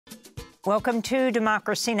Welcome to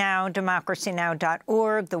Democracy Now!,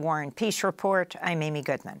 democracynow.org, The War and Peace Report. I'm Amy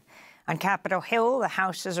Goodman. On Capitol Hill, the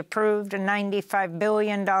House has approved a $95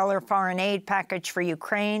 billion foreign aid package for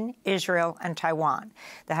Ukraine, Israel, and Taiwan.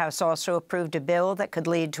 The House also approved a bill that could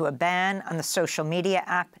lead to a ban on the social media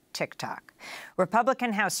app TikTok.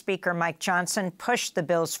 Republican House Speaker Mike Johnson pushed the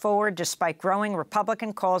bills forward despite growing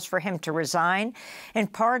Republican calls for him to resign, in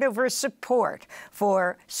part over his support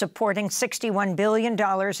for supporting $61 billion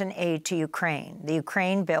in aid to Ukraine. The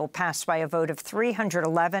Ukraine bill passed by a vote of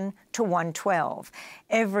 311 to 112.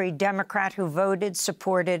 Every Democrat who voted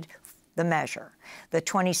supported the measure. The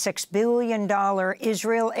 $26 billion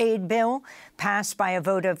Israel aid bill passed by a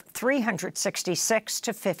vote of 366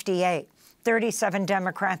 to 58. 37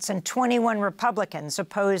 Democrats and 21 Republicans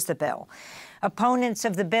opposed the bill. Opponents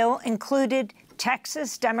of the bill included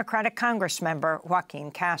Texas Democratic Congressmember Joaquin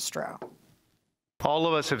Castro. All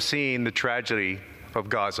of us have seen the tragedy of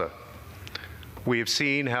Gaza. We have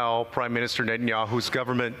seen how Prime Minister Netanyahu's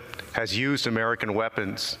government has used American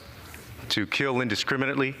weapons to kill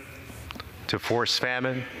indiscriminately, to force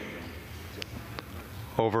famine.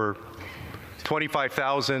 Over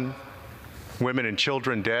 25,000 women and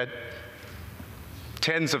children dead.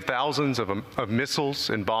 Tens of thousands of missiles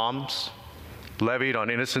and bombs levied on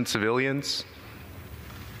innocent civilians.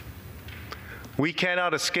 We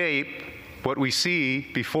cannot escape what we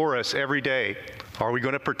see before us every day. Are we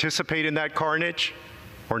going to participate in that carnage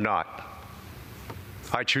or not?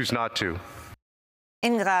 I choose not to.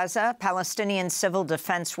 In Gaza, Palestinian civil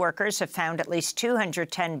defense workers have found at least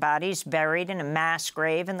 210 bodies buried in a mass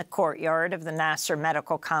grave in the courtyard of the Nasser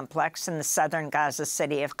Medical Complex in the southern Gaza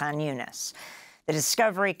city of Khan Yunis. The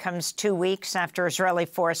discovery comes 2 weeks after Israeli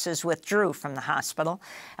forces withdrew from the hospital.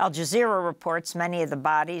 Al Jazeera reports many of the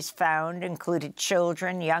bodies found included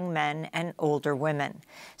children, young men, and older women.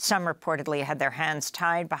 Some reportedly had their hands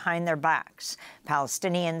tied behind their backs.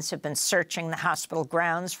 Palestinians have been searching the hospital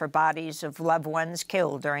grounds for bodies of loved ones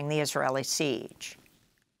killed during the Israeli siege.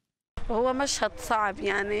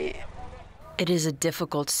 It is a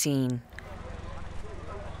difficult scene,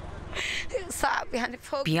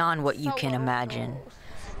 beyond what you can imagine.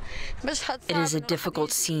 It is a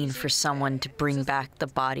difficult scene for someone to bring back the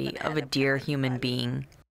body of a dear human being.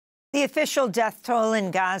 The official death toll in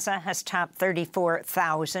Gaza has topped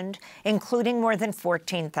 34,000, including more than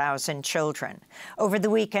 14,000 children. Over the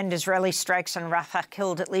weekend, Israeli strikes on Rafah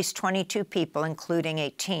killed at least 22 people, including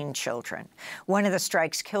 18 children. One of the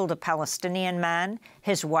strikes killed a Palestinian man,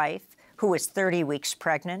 his wife, who was 30 weeks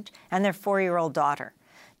pregnant, and their 4-year-old daughter.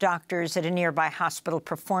 Doctors at a nearby hospital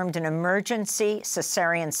performed an emergency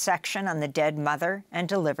cesarean section on the dead mother and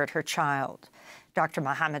delivered her child. Dr.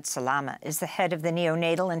 Mohammed Salama is the head of the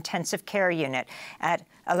neonatal intensive care unit at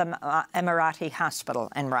Al Emirati Hospital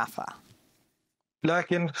in Rafah. The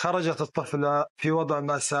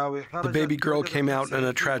baby girl came out in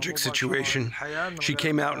a tragic situation. She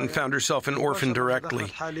came out and found herself an orphan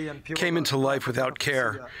directly, came into life without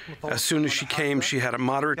care. As soon as she came, she had a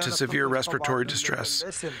moderate to severe respiratory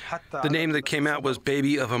distress. The name that came out was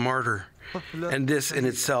Baby of a Martyr. And this in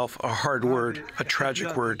itself, a hard word, a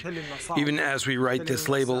tragic word. Even as we write this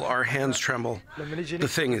label, our hands tremble. The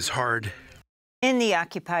thing is hard. In the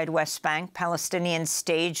occupied West Bank, Palestinians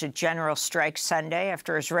staged a general strike Sunday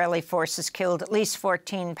after Israeli forces killed at least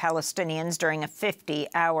 14 Palestinians during a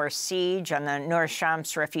 50-hour siege on the Nur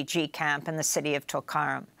Shams refugee camp in the city of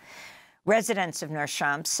Tulkarm. Residents of Nur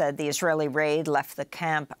Shams said the Israeli raid left the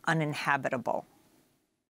camp uninhabitable.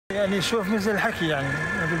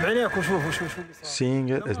 Seeing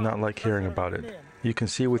it is not like hearing about it. You can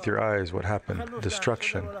see with your eyes what happened,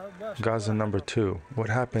 destruction. Gaza number 2, what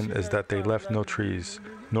happened is that they left no trees,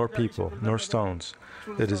 nor people, nor stones.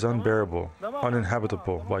 It is unbearable,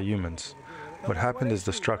 uninhabitable by humans. What happened is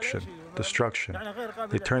destruction, destruction.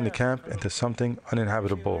 They turned the camp into something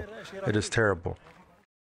uninhabitable. It is terrible.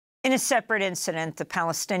 In a separate incident, the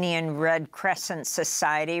Palestinian Red Crescent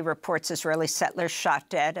Society reports Israeli settlers shot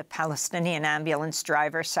dead a Palestinian ambulance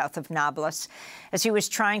driver south of Nablus as he was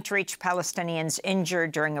trying to reach Palestinians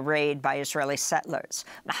injured during a raid by Israeli settlers.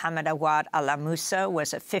 Mohammed Awad Al-Musa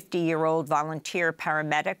was a 50-year-old volunteer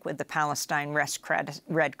paramedic with the Palestine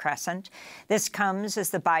Red Crescent. This comes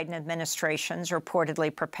as the Biden administration is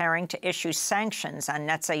reportedly preparing to issue sanctions on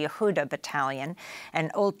Netza Yehuda Battalion,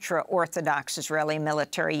 an ultra-Orthodox Israeli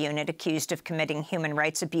military unit accused of committing human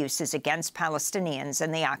rights abuses against Palestinians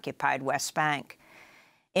in the occupied West Bank.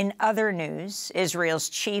 In other news, Israel's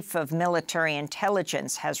chief of military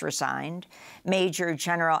intelligence has resigned. Major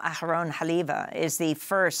General Aharon Haliva is the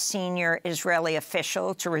first senior Israeli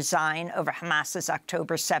official to resign over Hamas's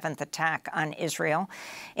October 7th attack on Israel.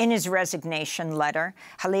 In his resignation letter,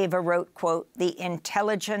 Haliva wrote, quote, "The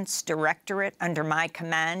intelligence directorate under my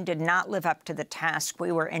command did not live up to the task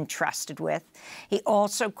we were entrusted with." He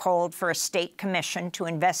also called for a state commission to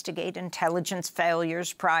investigate intelligence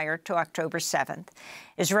failures prior to October 7th.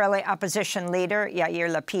 Israeli opposition leader Yair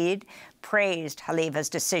Lapid praised Haliva's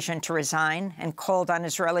decision to resign and called on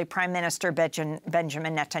Israeli Prime Minister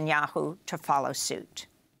Benjamin Netanyahu to follow suit.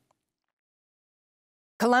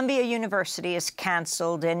 Columbia University has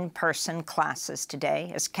canceled in-person classes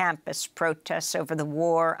today as campus protests over the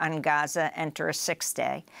war on Gaza enter a sixth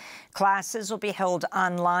day. Classes will be held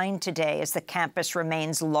online today as the campus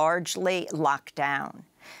remains largely locked down.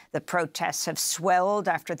 The protests have swelled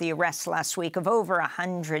after the arrest last week of over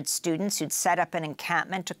 100 students who'd set up an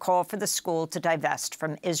encampment to call for the school to divest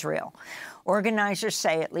from Israel. Organizers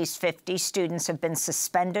say at least 50 students have been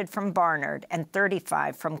suspended from Barnard and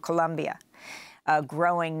 35 from Columbia. A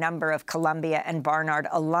growing number of Columbia and Barnard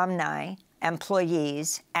alumni,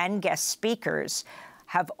 employees, and guest speakers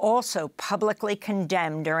have also publicly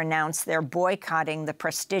condemned or announced they're boycotting the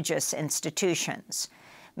prestigious institutions.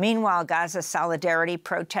 Meanwhile, Gaza solidarity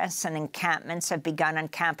protests and encampments have begun on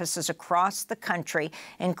campuses across the country,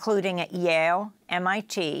 including at Yale,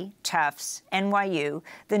 MIT, Tufts, NYU,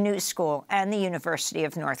 the New School, and the University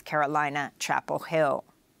of North Carolina, Chapel Hill.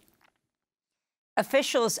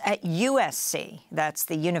 Officials at USC, that's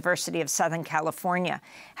the University of Southern California,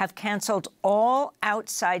 have canceled all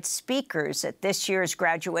outside speakers at this year's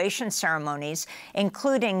graduation ceremonies,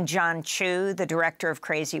 including John Chu, the director of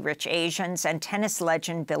Crazy Rich Asians, and tennis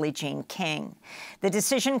legend Billie Jean King. The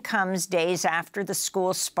decision comes days after the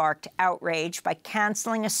school sparked outrage by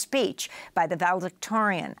canceling a speech by the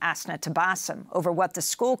valedictorian Asna Tabassum over what the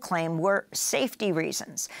school claimed were safety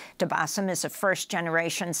reasons. Tabassum is a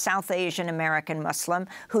first-generation South Asian American Muslim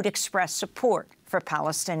who'd expressed support for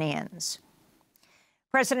Palestinians.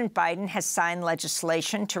 President Biden has signed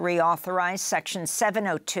legislation to reauthorize Section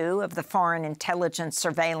 702 of the Foreign Intelligence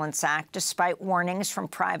Surveillance Act, despite warnings from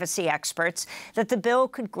privacy experts that the bill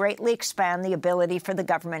could greatly expand the ability for the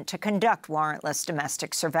government to conduct warrantless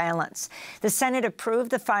domestic surveillance. The Senate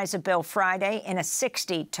approved the FISA bill Friday in a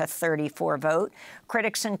 60-34 vote.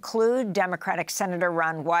 Critics include Democratic Senator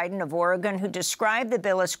Ron Wyden of Oregon, who described the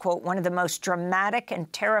bill as, quote, one of the most dramatic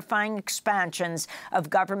and terrifying expansions of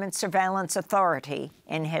government surveillance authority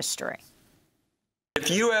in history. If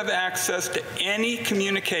you have access to any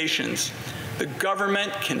communications, the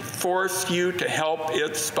government can force you to help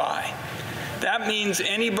it spy. That means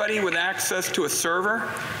anybody with access to a server,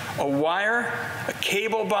 a wire, a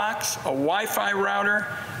cable box, a Wi-Fi router,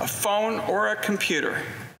 a phone, or a computer.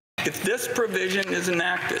 If this provision is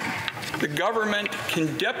enacted, the government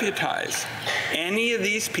can deputize any of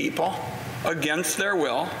these people against their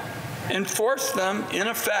will and force them, in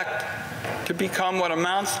effect, to become what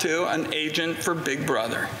amounts to an agent for Big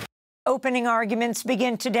Brother. Opening arguments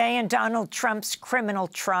begin today in Donald Trump's criminal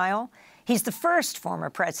trial. He's the first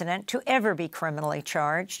former president to ever be criminally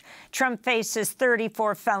charged. Trump faces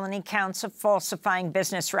 34 felony counts of falsifying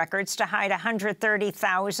business records to hide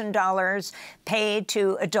 $130,000 paid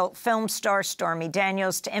to adult film star Stormy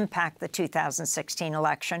Daniels to impact the 2016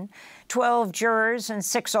 election. 12 jurors and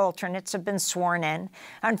 6 alternates have been sworn in.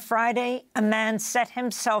 On Friday, a man set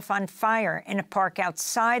himself on fire in a park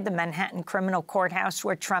outside the Manhattan criminal courthouse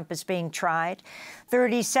where Trump is being tried.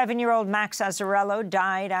 37-year-old Max Azzarello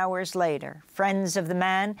died hours later. Friends of the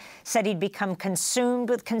man said he'd become consumed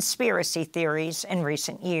with conspiracy theories in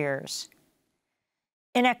recent years.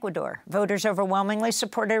 In Ecuador, voters overwhelmingly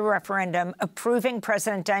supported a referendum approving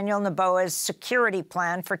President Daniel Noboa's security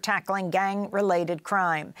plan for tackling gang-related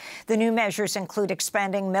crime. The new measures include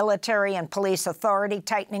expanding military and police authority,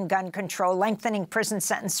 tightening gun control, lengthening prison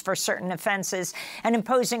sentence for certain offenses, and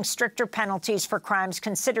imposing stricter penalties for crimes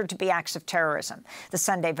considered to be acts of terrorism. The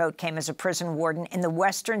Sunday vote came as a prison warden in the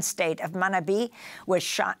western state of Manabí was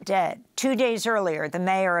shot dead. 2 days earlier, the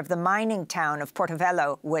mayor of the mining town of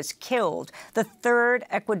Portobelo was killed, the third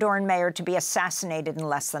Ecuadorian mayor to be assassinated in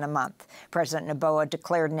less than a month. President Noboa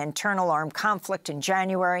declared an internal armed conflict in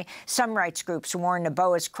January. Some rights groups warn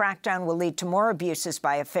Noboa's crackdown will lead to more abuses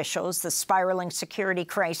by officials. The spiraling security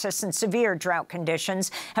crisis and severe drought conditions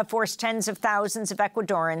have forced tens of thousands of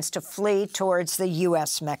Ecuadorians to flee towards the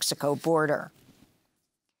U.S.-Mexico border.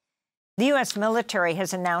 The U.S. military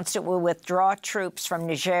has announced it will withdraw troops from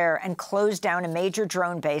Niger and close down a major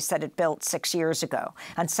drone base that it built 6 years ago.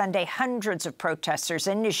 On Sunday, hundreds of protesters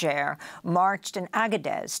in Niger marched in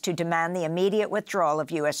Agadez to demand the immediate withdrawal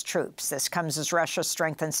of U.S. troops. This comes as Russia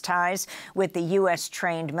strengthens ties with the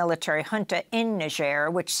U.S.-trained military junta in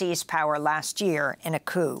Niger, which seized power last year in a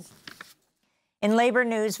coup. In labor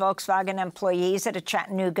news, Volkswagen employees at a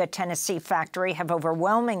Chattanooga, Tennessee factory have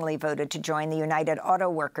overwhelmingly voted to join the United Auto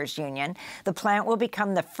Workers Union. The plant will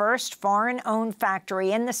become the first foreign-owned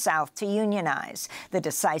factory in the South to unionize. The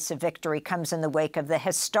decisive victory comes in the wake of the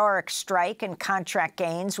historic strike and contract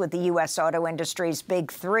gains with the U.S. auto industry's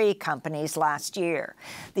big three companies last year.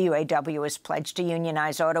 The UAW has pledged to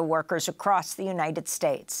unionize auto workers across the United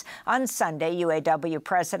States. On Sunday, UAW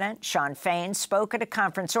President Shawn Fain spoke at a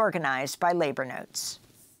conference organized by Labor Notes.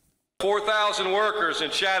 4,000 workers in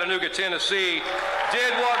Chattanooga, Tennessee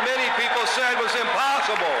did what many people said was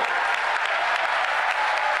impossible.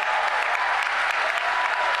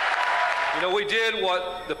 You know, we did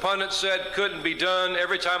what the pundits said couldn't be done.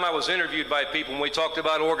 Every time I was interviewed by people, when we talked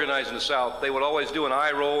about organizing the South, they would always do an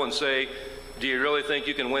eye roll and say, "Do you really think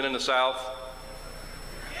you can win in the South?"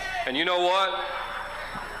 And you know what?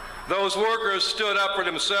 Those workers stood up for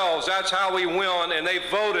themselves. That's how we won, and they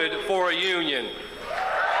voted for a union.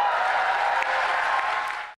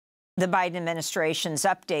 The Biden administration's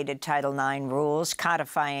updated Title IX rules,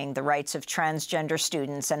 codifying the rights of transgender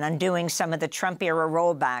students and undoing some of the Trump-era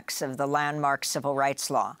rollbacks of the landmark civil rights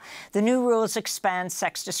law. The new rules expand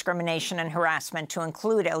sex discrimination and harassment to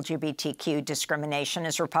include LGBTQ discrimination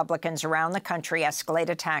as Republicans around the country escalate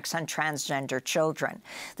attacks on transgender children.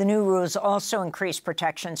 The new rules also increase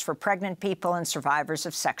protections for pregnant people and survivors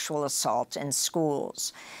of sexual assault in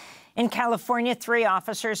schools. In California, 3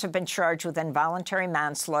 officers have been charged with involuntary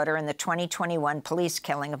manslaughter in the 2021 police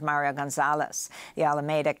killing of Mario Gonzalez. The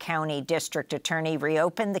Alameda County District Attorney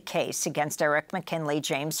reopened the case against Eric McKinley,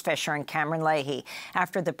 James Fisher, and Cameron Leahy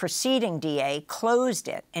after the preceding DA closed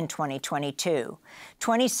it in 2022.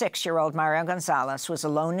 26-year-old Mario Gonzalez was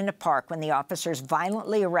alone in a park when the officers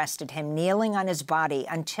violently arrested him, kneeling on his body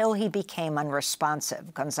until he became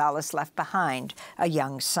unresponsive. Gonzalez left behind a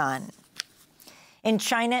young son. In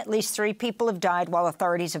China, at least 3 people have died while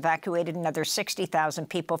authorities evacuated another 60,000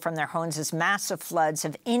 people from their homes as massive floods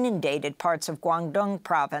have inundated parts of Guangdong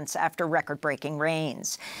province after record-breaking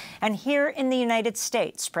rains. And here in the United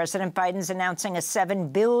States, President Biden's announcing a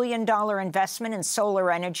 $7 billion investment in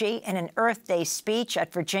solar energy in an Earth Day speech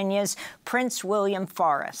at Virginia's Prince William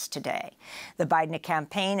Forest today. The Biden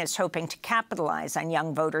campaign is hoping to capitalize on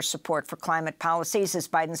young voter support for climate policies as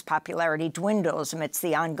Biden's popularity dwindles amidst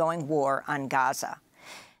the ongoing war on Gaza.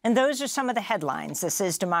 And those are some of the headlines. This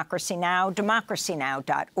is Democracy Now!,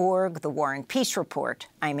 democracynow.org, The War and Peace Report.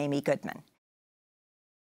 I'm Amy Goodman.